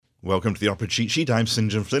Welcome to the Opera Cheat Sheet. I'm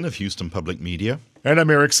St. John Flynn of Houston Public Media. And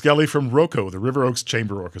I'm Eric Skelly from ROCO, the River Oaks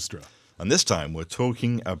Chamber Orchestra. And this time we're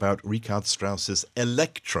talking about Richard Strauss's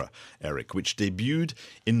Elektra, Eric, which debuted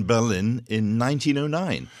in Berlin in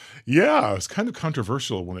 1909. Yeah, it was kind of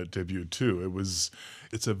controversial when it debuted, too.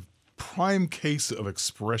 It's a prime case of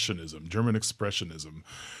expressionism, German expressionism,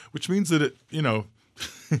 which means that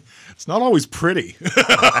it's not always pretty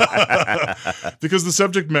because the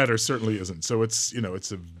subject matter certainly isn't. So it's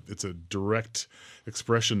a direct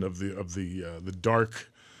expression of the dark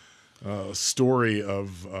story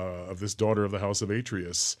of this daughter of the House of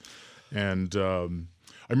Atreus. And I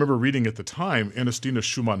remember reading at the time Ernestina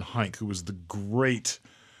Schumann-Heink, who was the great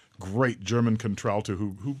German contralto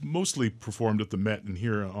who mostly performed at the Met and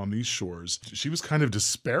here on these shores. She was kind of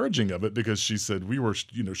disparaging of it because she said we were,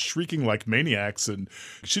 shrieking like maniacs, and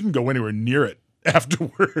she didn't go anywhere near it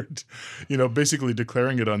afterward, basically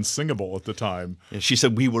declaring it unsingable at the time. Yeah, she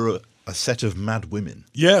said we were a set of mad women.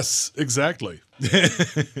 Yes, exactly.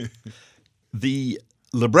 The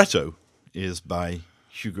libretto is by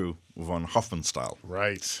Hugo von Hofmannsthal.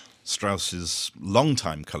 Right. Strauss's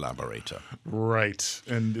longtime collaborator. Right.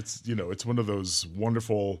 And it's one of those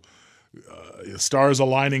wonderful stars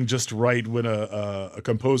aligning just right when a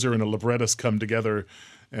composer and a librettist come together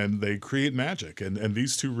and they create magic. And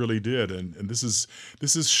these two really did. And this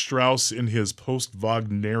is Strauss in his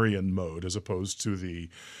post-Wagnerian mode as opposed to the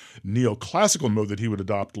neoclassical mode that he would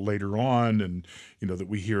adopt later on, and that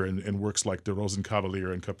we hear in works like the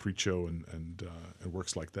Rosenkavalier and Capriccio and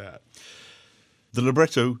works like that. The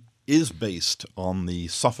libretto is based on the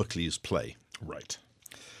Sophocles play. Right.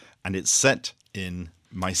 And it's set in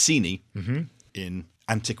Mycenae in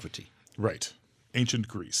antiquity. Right. Ancient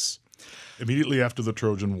Greece. Immediately after the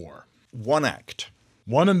Trojan War. One act.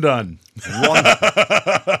 One and done.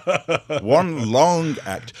 One long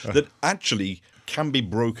act that actually can be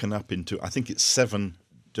broken up into, I think it's 7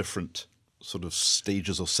 different sort of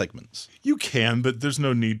stages or segments. You can, but there's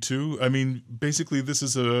no need to. I mean, basically, this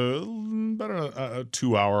is about a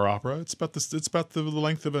 2-hour opera. It's about the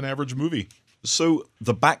length of an average movie. So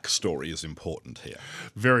the backstory is important here.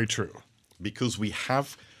 Very true. Because we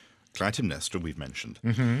have Clytemnestra, we've mentioned.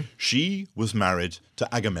 She was married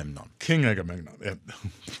to Agamemnon. King Agamemnon.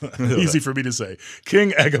 Easy for me to say.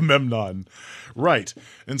 King Agamemnon. Right.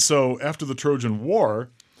 And so after the Trojan War,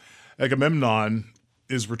 Agamemnon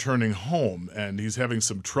is returning home, and he's having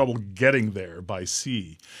some trouble getting there by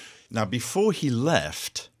sea. Now, before he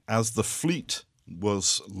left, as the fleet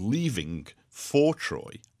was leaving for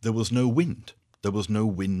Troy, there was no wind. There was no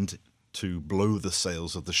wind to blow the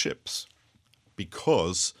sails of the ships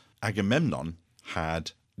because Agamemnon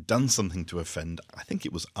had done something to offend, I think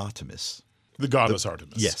it was Artemis. The goddess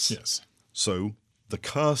Artemis. Yes. So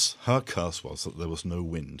her curse was that there was no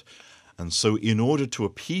wind. And so in order to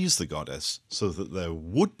appease the goddess so that there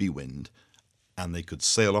would be wind and they could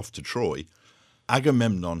sail off to Troy,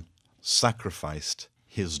 Agamemnon sacrificed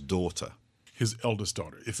his daughter. His eldest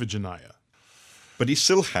daughter, Iphigenia. But he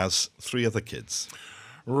still has 3 other kids.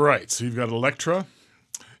 Right. So you've got Elektra.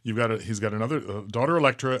 He's got another daughter,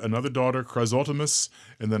 Elektra, another daughter, Chrysothemis,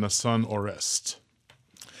 and then a son, Orest.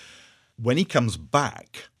 When he comes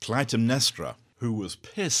back, Clytemnestra, who was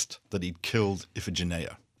pissed that he'd killed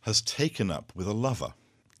Iphigenia, has taken up with a lover,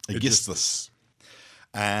 Aegisthus,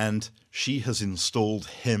 and she has installed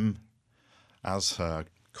him as her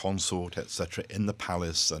consort, etc., in the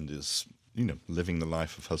palace and is, living the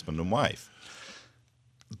life of husband and wife.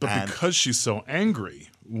 But because she's so angry,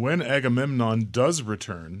 when Agamemnon does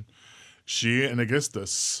return, she and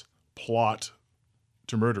Aegisthus plot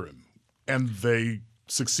to murder him, and they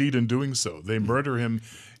succeed in doing so. They murder him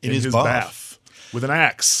in his bath with an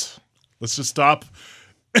axe. Let's just stop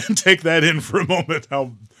and take that in for a moment.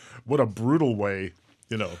 What a brutal way,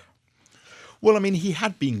 Well, I mean, he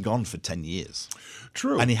had been gone for 10 years.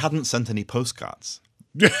 True. And he hadn't sent any postcards.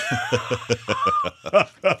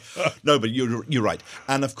 No, but you're right.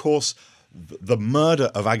 And of course, the murder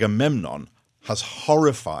of Agamemnon has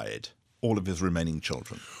horrified all of his remaining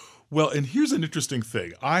children. Well, and here's an interesting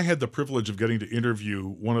thing. I had the privilege of getting to interview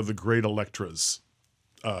one of the great Elektras,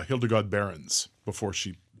 Hildegard Behrens, before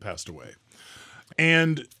she passed away.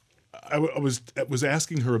 And I was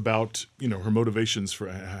asking her about her motivations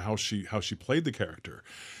for how she played the character.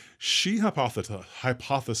 She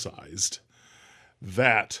hypothesized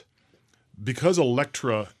that because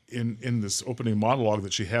Elektra in this opening monologue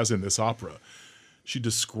that she has in this opera, she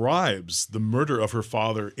describes the murder of her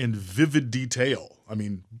father in vivid detail. I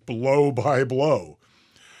mean, blow by blow.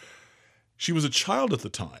 She was a child at the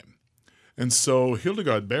time, and so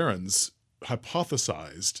Hildegard Behrens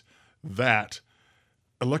hypothesized that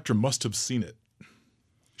Elektra must have seen it.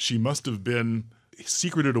 She must have been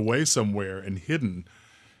secreted away somewhere and hidden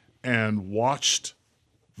and watched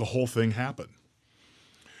the whole thing happen.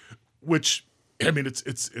 Which, I mean,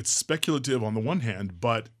 it's speculative on the one hand,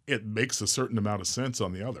 but it makes a certain amount of sense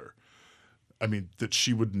on the other. I mean, that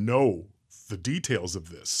she would know the details of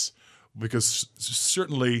this, because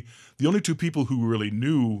certainly the only two people who really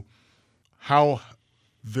knew how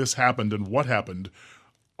this happened and what happened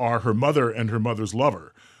are her mother and her mother's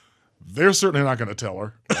lover. They're certainly not going to tell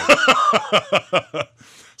her.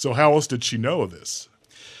 So how else did she know of this?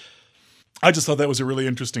 I just thought that was a really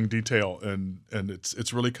interesting detail, and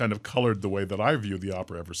it's really kind of colored the way that I view the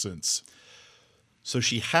opera ever since. So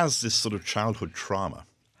she has this sort of childhood trauma,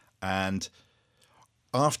 and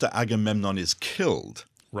after Agamemnon is killed,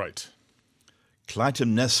 right,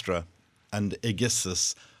 Clytemnestra and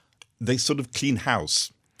Aegisthus, they sort of clean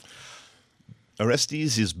house.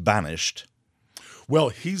 Orestes is banished. Well,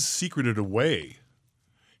 he's secreted away.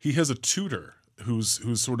 He has a tutor who's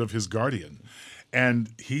sort of his guardian,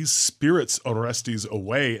 and he spirits Orestes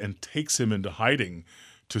away and takes him into hiding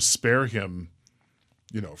to spare him,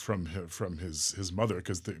 from his mother,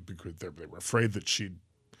 because they were afraid that she'd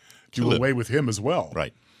do away with him as well.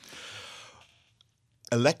 Right.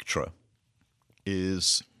 Elektra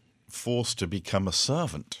is forced to become a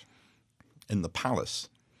servant in the palace.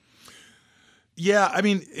 Yeah, I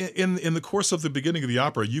mean, in the course of the beginning of the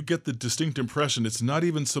opera, you get the distinct impression it's not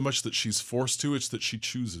even so much that she's forced to, it's that she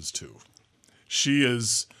chooses to. She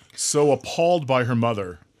is so appalled by her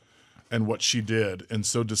mother and what she did, and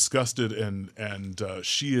so disgusted, and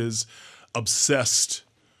she is obsessed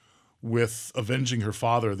with avenging her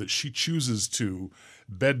father that she chooses to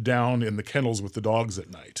bed down in the kennels with the dogs at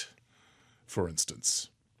night, for instance.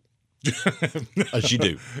 As you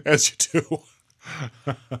do. As you do.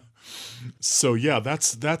 So yeah,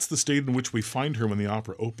 that's the state in which we find her when the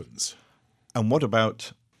opera opens. And what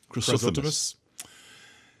about Chrysothemis?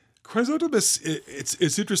 Chrysothemis,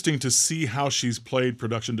 it's interesting to see how she's played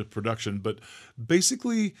production to production, but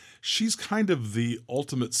basically she's kind of the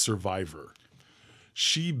ultimate survivor.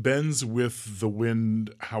 She bends with the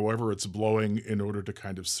wind however it's blowing in order to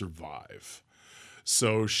kind of survive.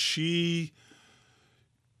 So she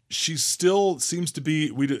still seems to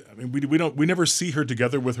be, we never see her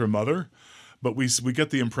together with her mother, but we get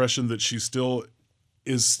the impression that she still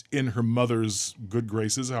is in her mother's good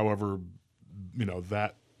graces, however,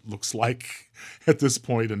 that looks like at this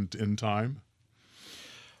point in time.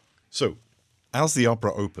 So, as the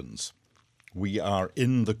opera opens, we are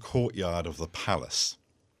in the courtyard of the palace,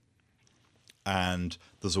 and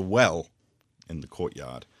there's a well in the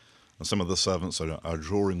courtyard, and some of the servants are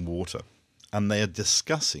drawing water, and they are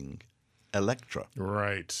discussing Elektra.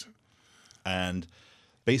 Right. And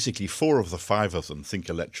basically 4 of the 5 of them think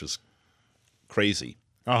Elektra's crazy.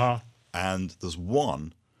 Uh-huh. And there's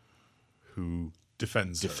one who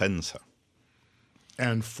defends her.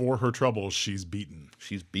 And for her troubles, she's beaten.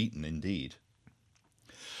 She's beaten indeed.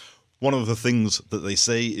 One of the things that they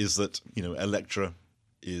say is that, Elektra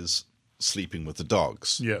is sleeping with the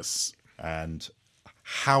dogs. Yes. And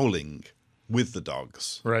howling with the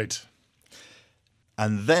dogs. Right.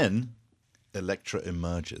 And then Elektra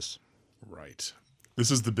emerges. Right. This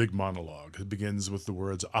is the big monologue. It begins with the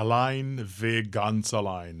words, Allein, we ganz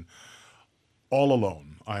allein. All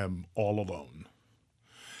alone. I am all alone.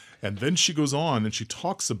 And then she goes on and she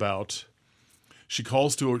talks about, she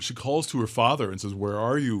calls to her father and says, where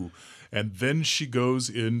are you? And then she goes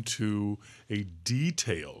into a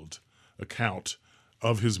detailed account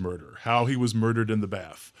of his murder, how he was murdered in the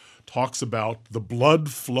bath, talks about the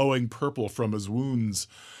blood flowing purple from his wounds,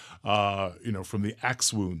 from the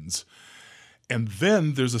axe wounds. And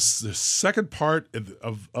then there's a second part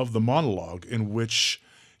of the monologue in which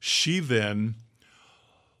she then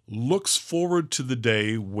looks forward to the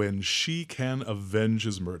day when she can avenge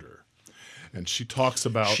his murder. And she talks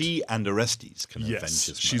about... She and Orestes can avenge his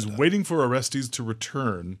murder. She's waiting for Orestes to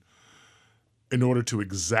return in order to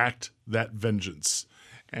exact that vengeance.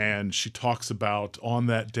 And she talks about on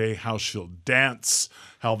that day how she'll dance,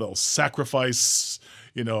 how they'll sacrifice,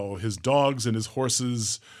 his dogs and his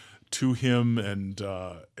horses to him, and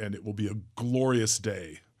it will be a glorious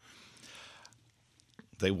day.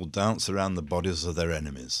 They will dance around the bodies of their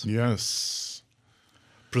enemies. Yes.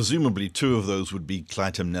 Presumably 2 of those would be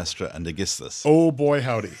Clytemnestra and Aegisthus. Oh boy,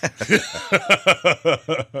 howdy.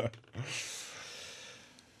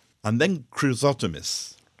 And then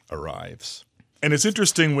Chrysothemis arrives. And it's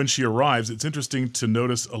interesting when she arrives, it's interesting to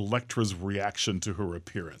notice Elektra's reaction to her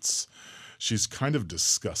appearance. She's kind of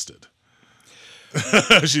disgusted.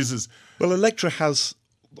 She says, well, Elektra has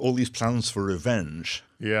all these plans for revenge.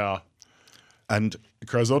 Yeah. And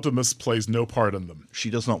Chrysothemis plays no part in them. She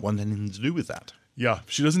does not want anything to do with that. Yeah,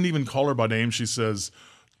 she doesn't even call her by name. She says,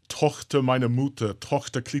 Tochter meiner Mutter,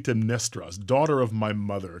 Tochter Clytemnestras, daughter of my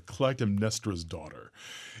mother, Clytemnestra's daughter.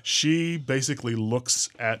 She basically looks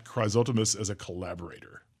at Chrysothemis as a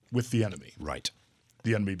collaborator with the enemy. Right.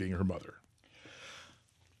 The enemy being her mother.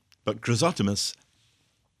 But Chrysothemis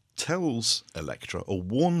tells Elektra, or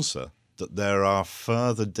warns her, that there are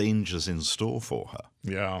further dangers in store for her.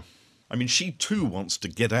 Yeah. I mean, she too wants to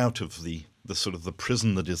get out of the sort of the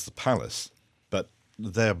prison that is the palace, but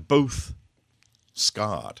they're both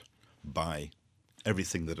scarred by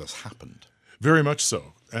everything that has happened. Very much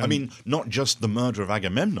so. And I mean, not just the murder of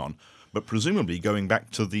Agamemnon, but presumably going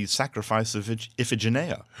back to the sacrifice of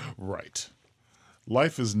Iphigenia. right.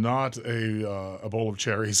 Life is not a bowl of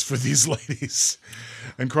cherries for these ladies.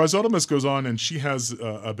 And Chrysothemis goes on, and she has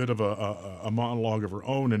a bit of a monologue of her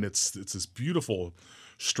own, and it's this beautiful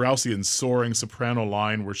Straussian soaring soprano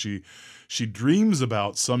line where she dreams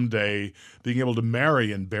about someday being able to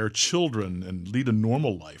marry and bear children and lead a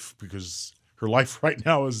normal life, because her life right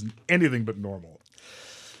now is anything but normal.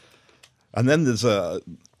 And then there's the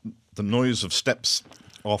noise of steps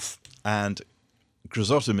off, and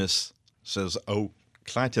Chrysothemis says, "Oh,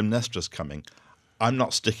 Clytemnestra's coming. I'm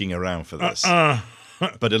not sticking around for this."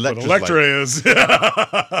 But Elektra's Elektra like, is.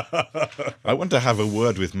 I want to have a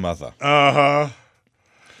word with Mother. Uh-huh.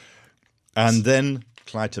 And then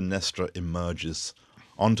Clytemnestra emerges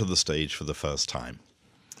onto the stage for the first time.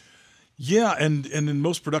 Yeah, and in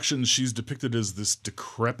most productions, she's depicted as this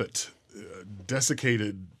decrepit,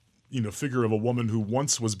 desiccated, figure of a woman who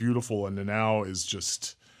once was beautiful and now is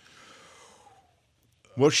just...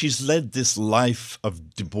 Well, she's led this life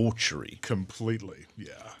of debauchery. Completely,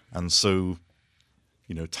 yeah. And so,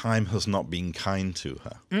 time has not been kind to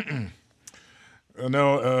her.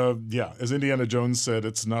 Yeah, as Indiana Jones said,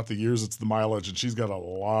 it's not the years, it's the mileage, and she's got a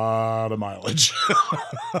lot of mileage.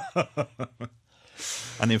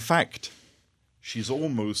 And in fact, she's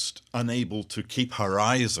almost unable to keep her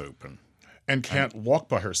eyes open. And can't walk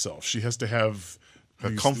by herself. She has to have...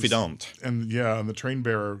 Her confidant. And the train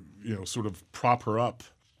bearer, sort of prop her up.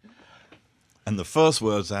 And the first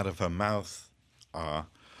words out of her mouth are,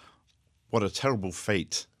 "What a terrible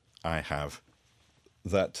fate I have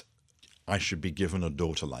that I should be given a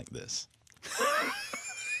daughter like this."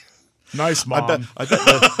 Nice, Mom. I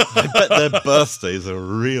bet their birthdays are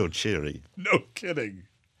real cheery. No kidding.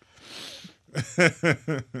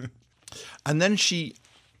 And then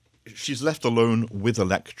she's left alone with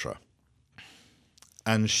Elektra.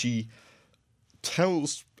 And she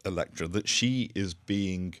tells Elektra that she is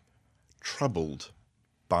being troubled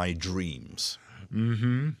by dreams.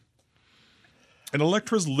 Mm-hmm. And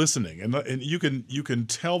Elektra's listening, and you can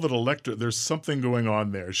tell that Elektra, there's something going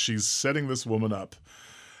on there. She's setting this woman up.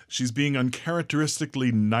 She's being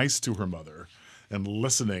uncharacteristically nice to her mother and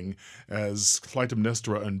listening as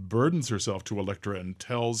Clytemnestra unburdens herself to Elektra and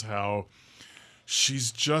tells how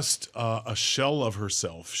she's just a shell of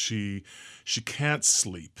herself. She can't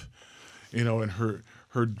sleep, and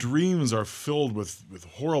her dreams are filled with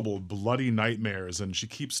horrible, bloody nightmares, and she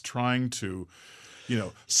keeps trying to,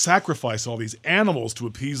 sacrifice all these animals to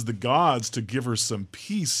appease the gods to give her some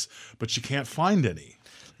peace, but she can't find any.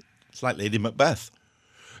 It's like Lady Macbeth.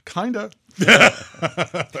 Kinda.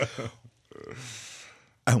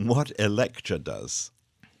 And what Elektra does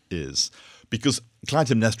is, because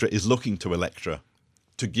Clytemnestra is looking to Elektra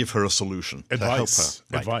to give her a solution, to help her.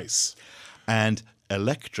 Right. Advice. And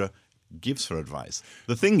Elektra gives her advice.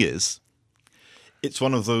 The thing is, it's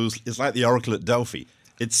one of those, it's like the Oracle at Delphi.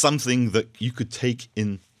 It's something that you could take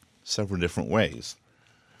in several different ways.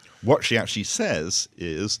 What she actually says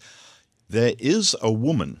is, there is a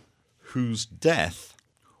woman whose death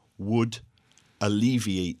would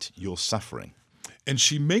alleviate your suffering. And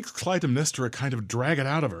she makes Clytemnestra kind of drag it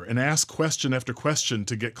out of her and ask question after question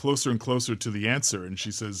to get closer and closer to the answer. And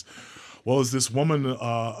she says, well, is this woman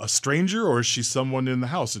a stranger, or is she someone in the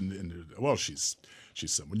house? And well, she's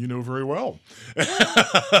someone you know very well.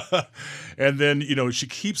 And then, she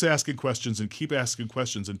keeps asking questions and keep asking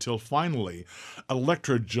questions until finally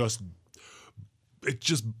Elektra just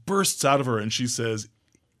bursts out of her and she says,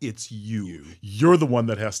 it's you. You're the one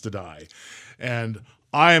that has to die. And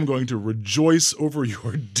I am going to rejoice over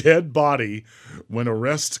your dead body when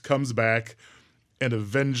Oreste comes back and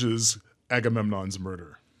avenges Agamemnon's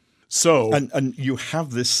murder. So, and you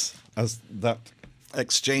have this, as that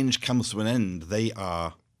exchange comes to an end, they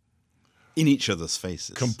are in each other's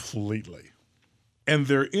faces. Completely. And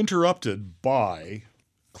they're interrupted by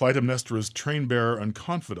Clytemnestra's train bearer and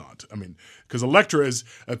confidant. I mean, because Elektra is,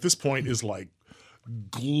 at this point, is like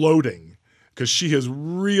gloating because she has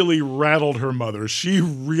really rattled her mother. She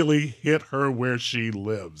really hit her where she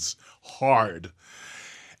lives hard.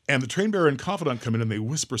 And the train bearer and confidant come in and they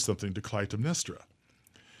whisper something to Clytemnestra.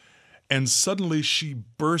 And suddenly she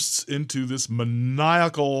bursts into this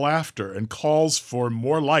maniacal laughter and calls for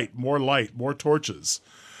more light, more torches.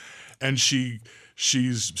 And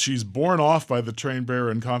she's borne off by the train bearer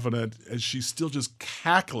and confidant, and she's still just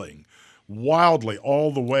cackling wildly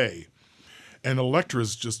all the way. And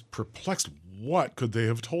Elektra's just perplexed. What could they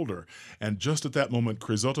have told her? And just at that moment,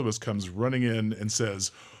 Chrysothemis comes running in and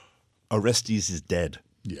says, Orestes is dead.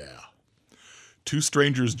 Yeah. 2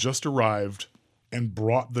 strangers just arrived and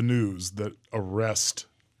brought the news that Orestes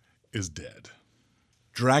is dead.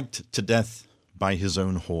 Dragged to death by his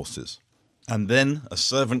own horses. And then a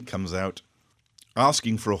servant comes out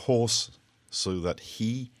asking for a horse so that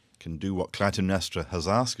he can do what Clytemnestra has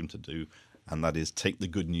asked him to do, and that is take the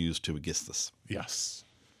good news to Aegisthus. Yes.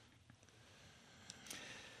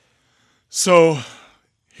 So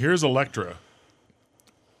here's Elektra.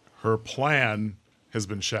 Her plan has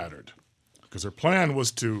been shattered because her plan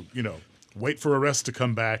was to, wait for Orestes to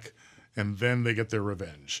come back and then they get their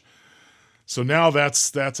revenge. So now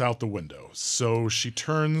that's out the window. So she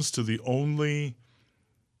turns to the only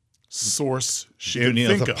source she can Only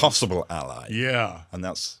think other of. possible ally. Yeah. And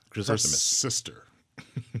that's Her Chrysothemis. sister.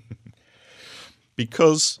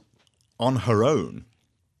 Because on her own,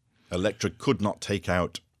 Elektra could not take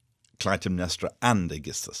out Clytemnestra and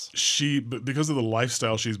Aegisthus. Because of the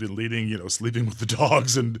lifestyle she's been leading, sleeping with the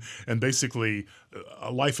dogs and basically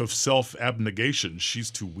a life of self-abnegation, she's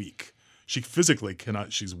too weak. She physically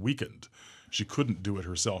cannot, she's weakened. She couldn't do it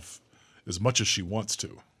herself as much as she wants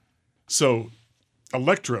to. So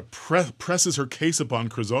Elektra presses her case upon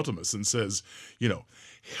Chrysothemis and says,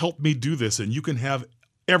 help me do this and you can have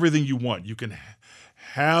everything you want. You can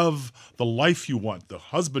have the life you want, the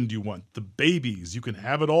husband you want, the babies, you can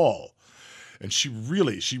have it all. And she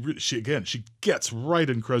gets right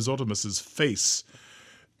in Chrysothemis's face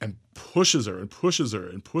and pushes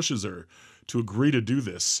her to agree to do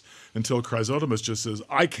this until Chrysothemis just says,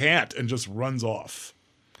 I can't, and just runs off.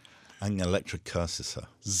 And Elektra curses her.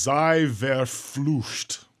 Sei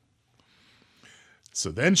verflucht.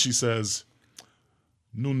 So then she says,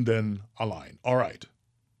 nun denn allein. All right,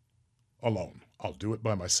 alone. I'll do it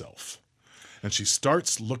by myself. And she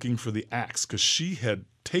starts looking for the axe because she had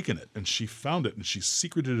taken it and she found it and she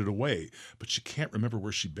secreted it away, but she can't remember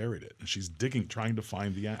where she buried it. And she's digging, trying to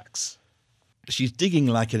find the axe. She's digging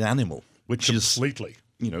like an animal, which Completely.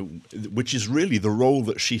 which is really the role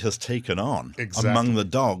that she has taken on among the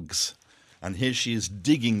dogs. And here she is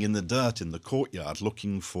digging in the dirt in the courtyard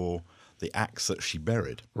looking for the axe that she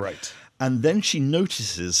buried. Right. And then she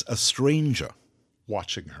notices a stranger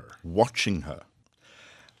Watching her.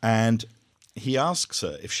 And he asks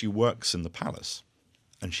her if she works in the palace.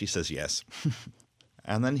 And she says yes.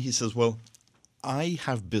 And then he says, well, I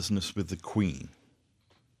have business with the queen.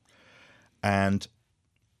 And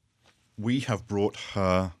we have brought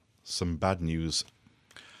her some bad news.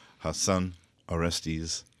 Her son,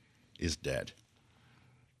 Orestes, is dead.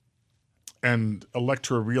 And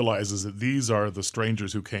Elektra realizes that these are the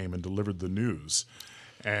strangers who came and delivered the news.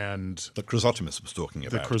 And That Chrysothemis was talking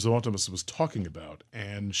about. that Chrysothemis was talking about.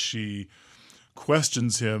 And she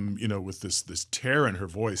questions him, with this tear in her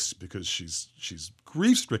voice because she's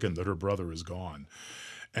grief-stricken that her brother is gone.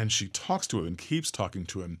 And she talks to him and keeps talking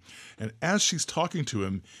to him. And as she's talking to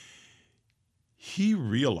him,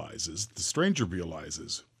 the stranger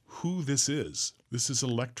realizes who this is. This is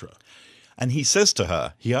Elektra. And he says to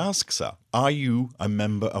her, he asks her, are you a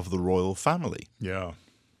member of the royal family? Yeah.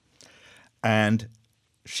 And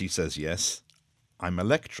she says, yes, I'm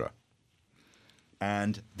Elektra.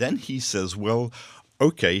 And then he says, well,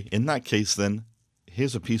 okay, in that case then,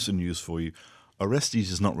 here's a piece of news for you.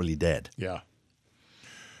 Orestes is not really dead. Yeah.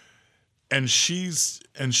 And she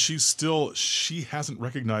hasn't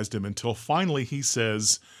recognized him until finally he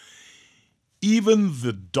says, even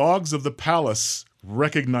the dogs of the palace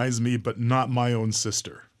recognize me, but not my own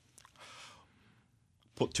sister.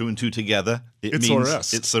 Put 2 and 2 together, It's means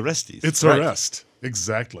Orestes. it's Orestes. It's right? Orestes.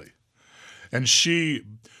 Exactly. And she,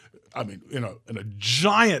 in a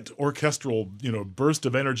giant orchestral, burst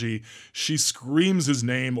of energy, she screams his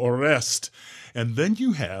name, Orestes. And then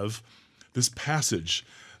you have this passage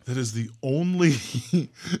that is the only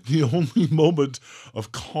moment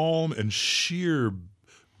of calm and sheer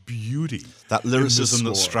beauty. That lyricism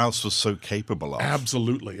that Strauss was so capable of.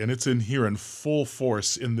 Absolutely. And it's in here in full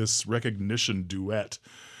force in this recognition duet.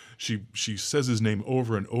 She says his name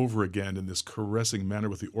over and over again in this caressing manner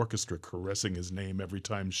with the orchestra caressing his name every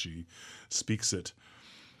time she speaks it.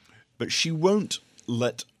 But she won't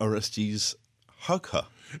let Orestes hug her.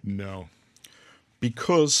 No.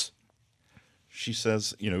 Because she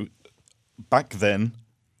says, back then,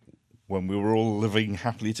 when we were all living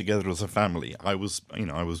happily together as a family, I was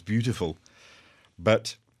beautiful.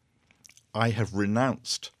 But I have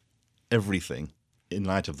renounced everything in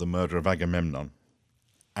light of the murder of Agamemnon.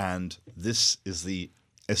 And this is the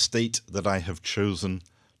estate that I have chosen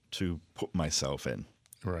to put myself in.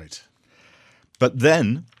 Right. But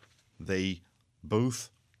then they both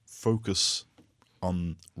focus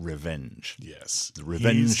on revenge. Yes. The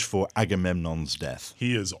revenge for Agamemnon's death.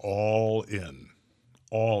 He is all in.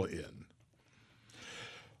 All in.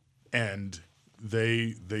 And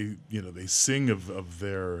they sing of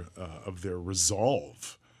their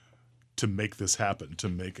resolve to make this happen, to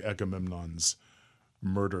make Agamemnon's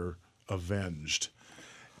murder avenged.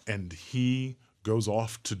 And he goes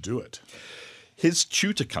off to do it. His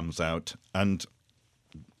tutor comes out and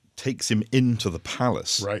takes him into the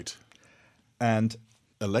palace. Right. And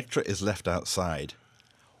Elektra is left outside,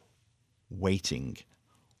 waiting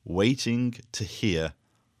to hear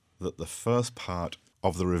that the first part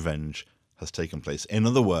of the revenge has taken place. In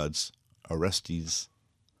other words, Orestes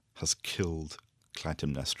has killed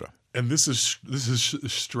Clytemnestra. And this is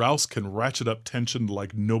Strauss can ratchet up tension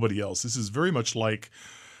like nobody else. This is very much like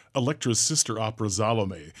Elektra's sister opera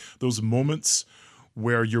Salome. Those moments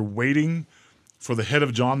where you're waiting for the head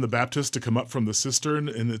of John the Baptist to come up from the cistern,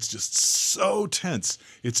 and it's just so tense.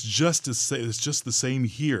 It's just the same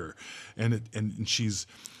here, and she's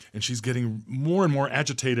getting more and more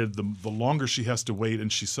agitated the longer she has to wait,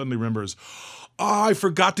 and she suddenly remembers, I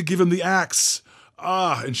forgot to give him the axe.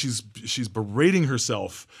 And she's berating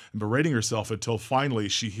herself until finally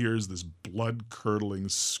she hears this blood-curdling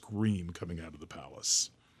scream coming out of the palace.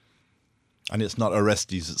 And it's not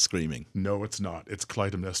Orestes that's screaming. No, it's not. It's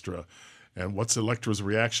Clytemnestra. And what's Elektra's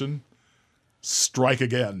reaction? Strike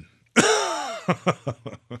again.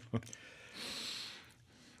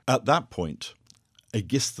 At that point,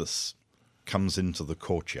 Aegisthus comes into the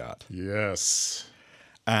courtyard. Yes.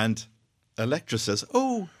 And Elektra says,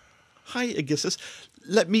 "Oh, hi, Aegisthus.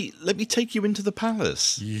 Let me take you into the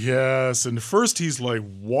palace." Yes. And first he's like,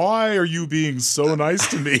 why are you being so nice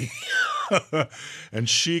to me? And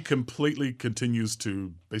she completely continues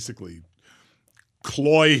to basically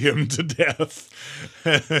cloy him to death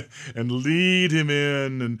and lead him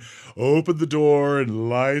in and open the door and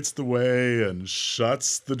lights the way and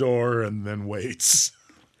shuts the door and then waits.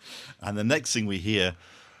 And the next thing we hear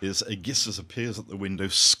is Aegisthus appears at the window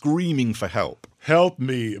screaming for help. Help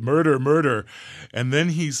me, murder, murder. And then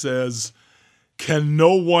he says, can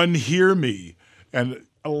no one hear me? And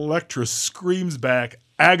Elektra screams back,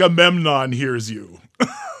 Agamemnon hears you.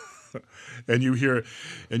 And you hear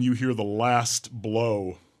the last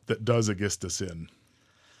blow that does Aegisthus in.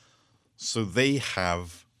 So they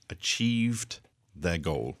have achieved their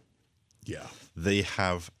goal. Yeah. They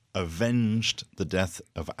have avenged the death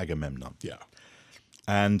of Agamemnon. Yeah.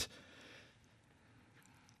 And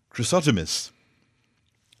Chrysothemis,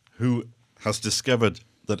 who has discovered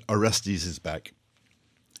that Orestes is back,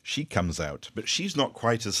 she comes out, but she's not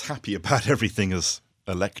quite as happy about everything as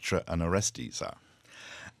Elektra and Orestes are.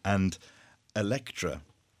 And Elektra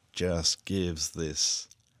just gives this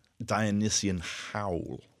Dionysian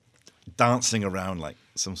howl, dancing around like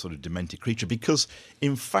some sort of demented creature, because,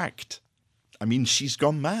 in fact, I mean, she's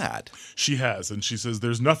gone mad. She has, and she says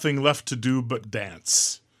there's nothing left to do but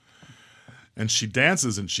dance. And she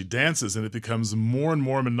dances, and it becomes more and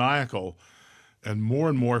more maniacal and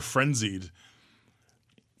more frenzied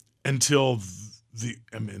until the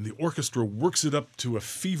orchestra works it up to a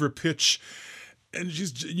fever pitch. And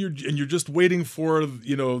you're just waiting for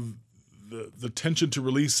the tension to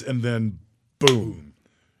release, and then boom,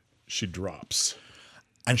 she drops.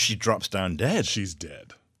 And she drops down dead. She's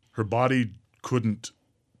dead. Her body couldn't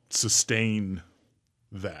sustain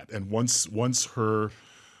that, and once her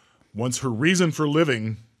reason for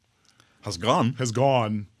living has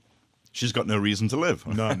gone, she's got no reason to live.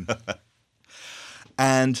 None.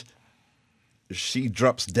 And she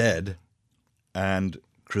drops dead, and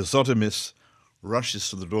Chrysothemis rushes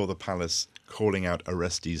to the door of the palace, calling out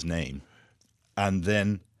Orestes' name, and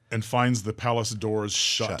finds the palace doors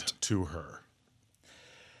shut to her.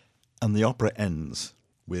 And the opera ends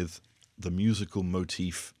with the musical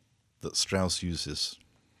motif that Strauss uses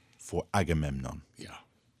for Agamemnon. Yeah.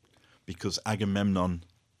 Because Agamemnon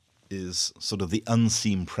is sort of the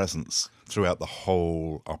unseen presence throughout the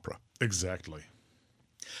whole opera. Exactly.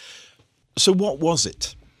 So what was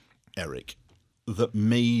it, Eric, that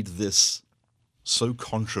made this so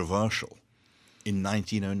controversial in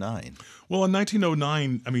 1909? Well, in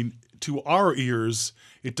 1909, I mean, to our ears,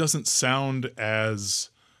 it doesn't sound as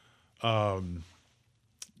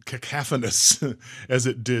cacophonous as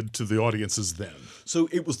it did to the audiences then. So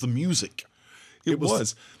it was the music. It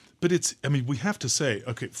was. But we have to say,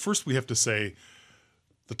 okay, first we have to say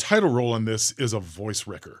the title role in this is a voice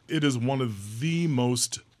wrecker. It is one of the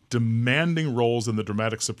most demanding roles in the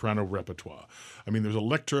dramatic soprano repertoire. I mean, there's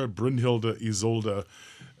Elektra, Brünnhilde, Isolde.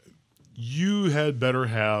 You had better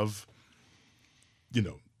have,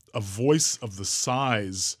 a voice of the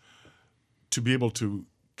size to be able to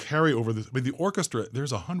carry over this. I mean, the orchestra,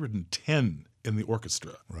 there's 110 in the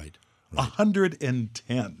orchestra. Right.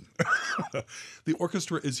 110. The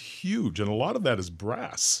orchestra is huge, and a lot of that is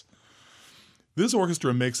brass. This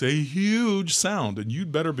orchestra makes a huge sound, and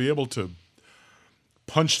you'd better be able to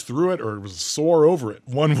punch through it or soar over it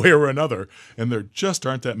one way or another, and there just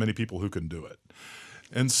aren't that many people who can do it.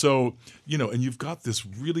 And so, and you've got this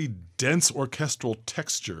really dense orchestral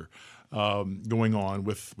texture going on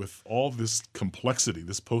with all this complexity,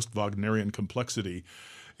 this post-Wagnerian complexity,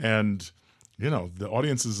 and the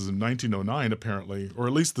audiences in 1909 apparently, or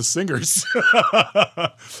at least the singers,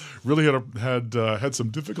 really had some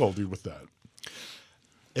difficulty with that.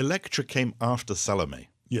 Elektra came after Salome.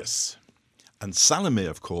 Yes. And Salome,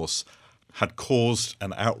 of course, had caused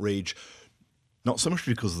an outrage, not so much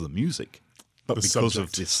because of the music, but because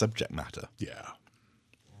of the subject matter. Yeah.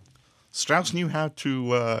 Strauss knew how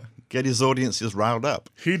to get his audiences riled up.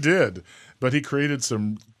 He did, but he created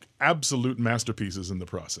some absolute masterpieces in the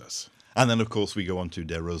process. And then, of course, we go on to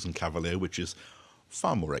Der Rosenkavalier, which is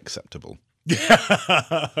far more acceptable.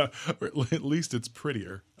 Yeah, or at least it's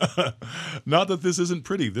prettier. Not that this isn't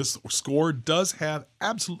pretty. This score does have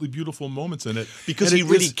absolutely beautiful momts in it. Because he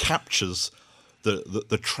really captures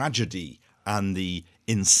the tragedy and the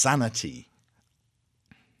insanity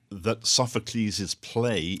that Sophocles'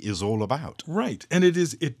 play is all about. Right. And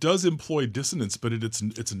it does employ dissonance, but it's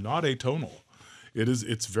not atonal.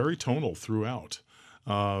 It's very tonal throughout.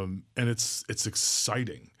 And it's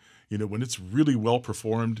exciting. When it's really well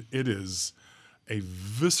performed, it is a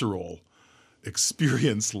visceral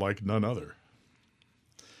experience like none other.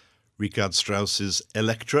 Richard Strauss's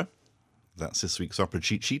Elektra. That's this week's Opera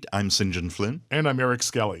Cheat Sheet. I'm St. John Flynn. And I'm Eric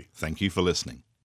Skelly. Thank you for listening.